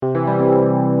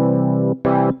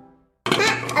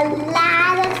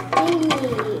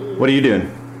What are you doing?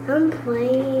 I'm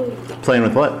playing. Playing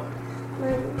with what?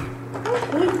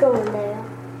 He's going there.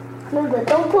 Remember,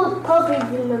 don't put puppies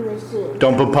in the machine.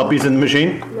 Don't put puppies in the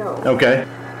machine? No. Okay.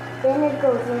 Then it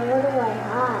goes a little way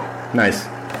high. Nice.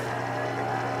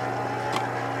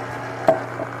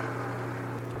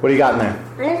 What do you got in there?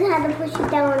 I just had to push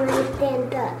it down when I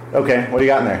stand up. Okay, what do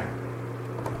you got in there?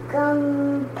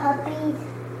 Puppies.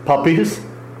 Puppies?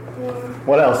 Yeah.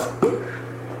 What else?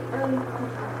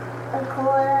 A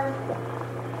quarter.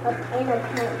 And a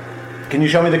pen. Can you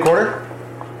show me the quarter?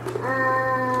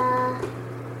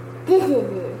 This is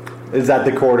it. Is that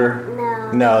the quarter?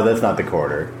 No. No, that's not the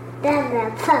quarter. That's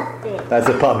a puppy. That's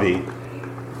a puppy.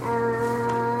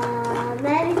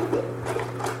 Maybe this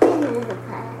is a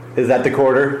puppy. Is that the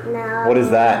quarter? No. What is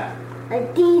that? A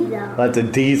diesel. That's a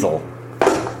diesel.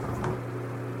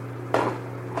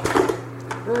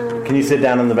 Can you sit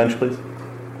down on the bench, please?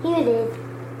 Here it is.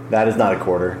 That is not a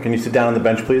quarter. Can you sit down on the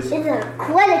bench, please? It's a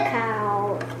credit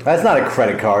card. That's not a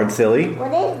credit card, silly.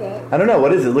 What is it? I don't know.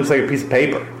 What is it? It looks like a piece of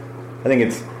paper. I think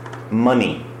it's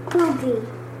money. Poopy.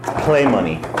 Play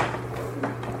money.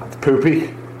 It's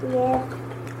poopy. Yeah.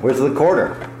 Where's the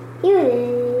quarter? Here it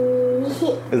is.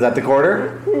 Is that the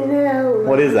quarter? No.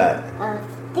 What is that? A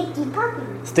sticky puppy.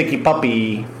 Sticky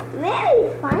puppy. Where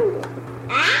you find it?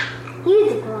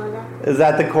 Here's a quarter. Is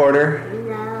that the quarter?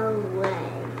 No way.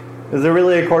 Is there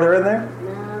really a quarter in there?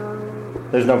 No.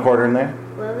 There's no quarter in there?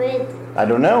 Where is it? I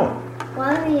don't know.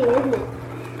 Why is it?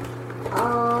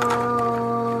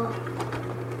 Oh.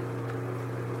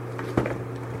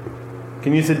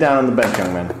 Can you sit down on the bench,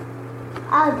 young man?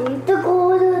 Are these the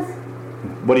quarters?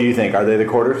 What do you think? Are they the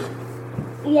quarters?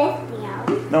 Yes, they are.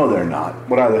 No, they're not.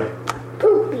 What are they?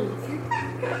 Poopies.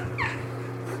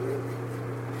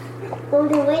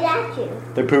 Holding right at you.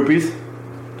 They're poopies?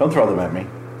 Don't throw them at me.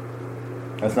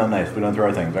 That's not nice. We don't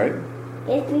throw things, right?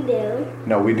 Yes, we do.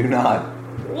 No, we do not.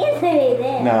 Yes, we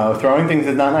do. No, throwing things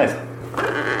is not nice.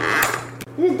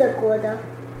 Here's the quarter.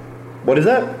 What is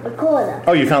that? A quarter.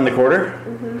 Oh, you found the quarter?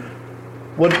 Mm-hmm.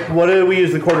 What do we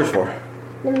use the quarters for?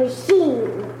 The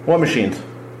machine. What machines?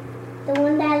 The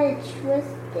one that is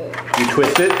twisted. You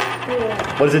twist it?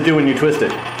 Yeah. What does it do when you twist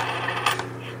it?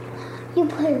 You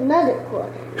put another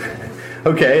quarter.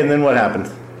 Okay, and then what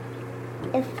happens?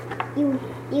 If you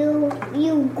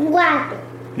grab it.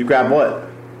 You grab what?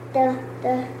 The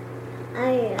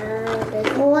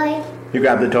toy. You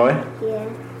grab the toy? Yeah.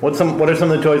 What are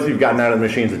some of the toys you've gotten out of the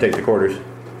machines to take the quarters?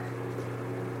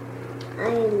 I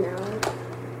don't know.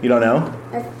 You don't know?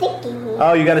 A sticky hand.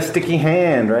 Oh, you got a sticky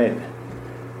hand, right.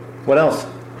 What else?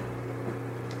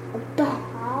 A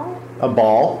ball. A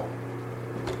ball?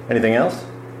 Anything else?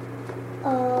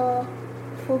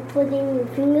 For putting your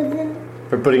fingers in.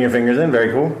 For putting your fingers in?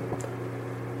 Very cool.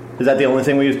 Is that the only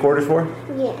thing we use quarters for?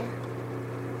 Yeah.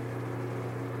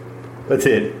 That's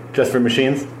it? Just for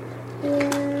machines?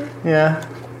 Yeah. Yeah.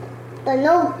 But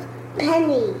no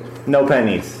pennies. No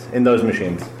pennies in those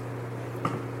machines.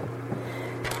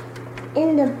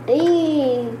 In the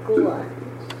big ones.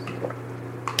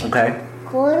 Okay.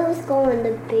 Quarters go in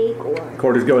the big ones.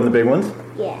 Quarters go in the big ones?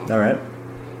 Yeah. All right.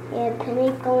 Yeah,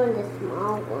 pennies go in the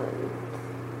small ones.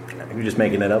 You're just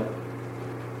making it up?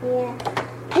 Yeah.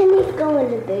 Pennies go in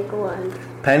the big ones.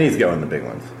 Pennies go in the big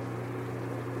ones.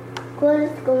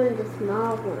 Quarters go in the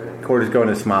small ones. Quarters go in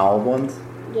the small ones?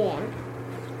 Yeah.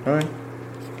 All right.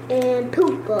 And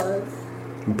poopers.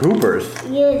 Poopers?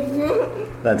 Yes.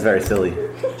 That's very silly.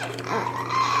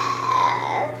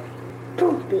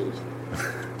 Poopy.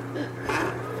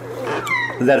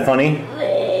 Is that funny?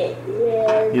 Yes.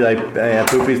 You like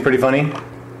Poopy's pretty funny?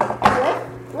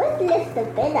 Let's lift the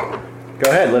bed up. Go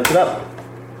ahead, lift it up.